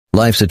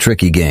Life's a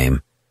tricky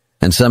game,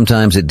 and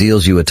sometimes it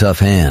deals you a tough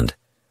hand.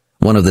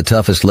 One of the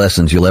toughest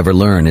lessons you'll ever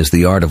learn is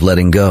the art of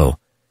letting go.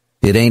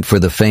 It ain't for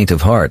the faint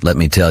of heart, let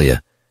me tell you.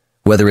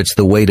 Whether it's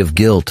the weight of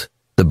guilt,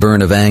 the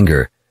burn of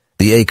anger,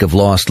 the ache of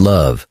lost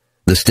love,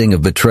 the sting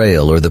of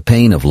betrayal, or the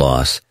pain of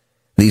loss,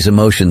 these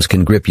emotions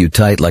can grip you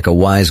tight like a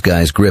wise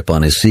guy's grip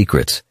on his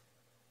secrets.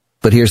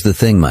 But here's the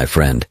thing, my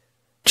friend.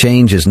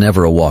 Change is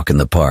never a walk in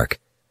the park.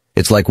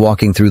 It's like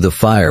walking through the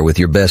fire with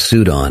your best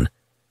suit on.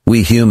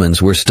 We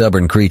humans, we're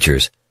stubborn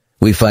creatures.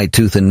 We fight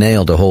tooth and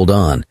nail to hold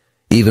on,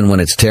 even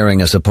when it's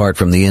tearing us apart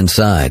from the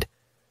inside.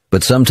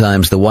 But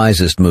sometimes the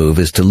wisest move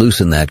is to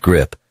loosen that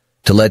grip,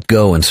 to let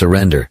go and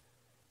surrender.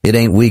 It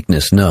ain't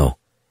weakness, no.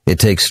 It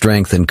takes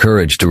strength and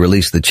courage to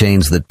release the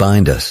chains that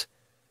bind us.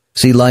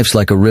 See, life's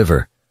like a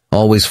river,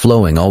 always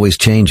flowing, always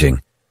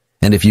changing.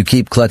 And if you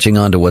keep clutching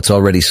onto what's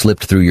already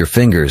slipped through your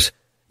fingers,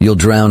 you'll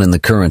drown in the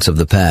currents of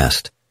the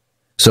past.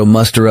 So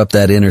muster up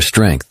that inner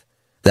strength,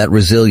 that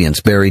resilience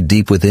buried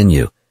deep within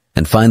you,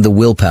 and find the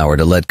willpower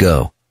to let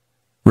go.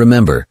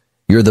 Remember,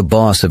 you're the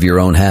boss of your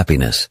own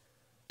happiness.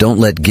 Don't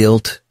let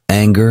guilt,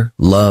 anger,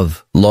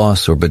 love,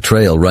 loss, or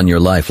betrayal run your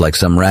life like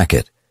some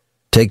racket.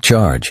 Take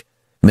charge.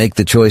 Make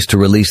the choice to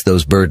release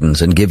those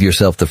burdens and give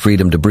yourself the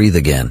freedom to breathe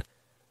again.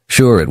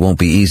 Sure, it won't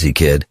be easy,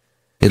 kid.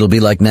 It'll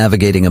be like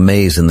navigating a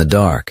maze in the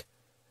dark.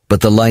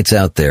 But the light's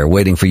out there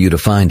waiting for you to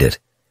find it.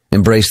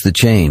 Embrace the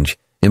change,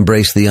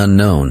 embrace the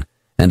unknown,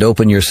 and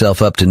open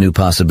yourself up to new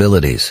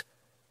possibilities.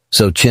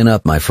 So chin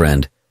up, my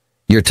friend.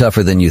 You're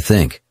tougher than you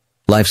think.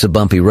 Life's a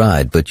bumpy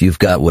ride, but you've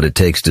got what it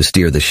takes to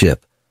steer the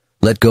ship.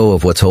 Let go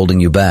of what's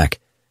holding you back,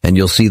 and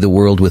you'll see the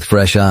world with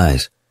fresh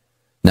eyes.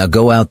 Now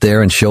go out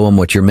there and show 'em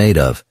what you're made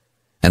of.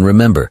 And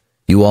remember,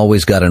 you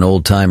always got an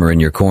old-timer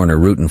in your corner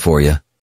rooting for you.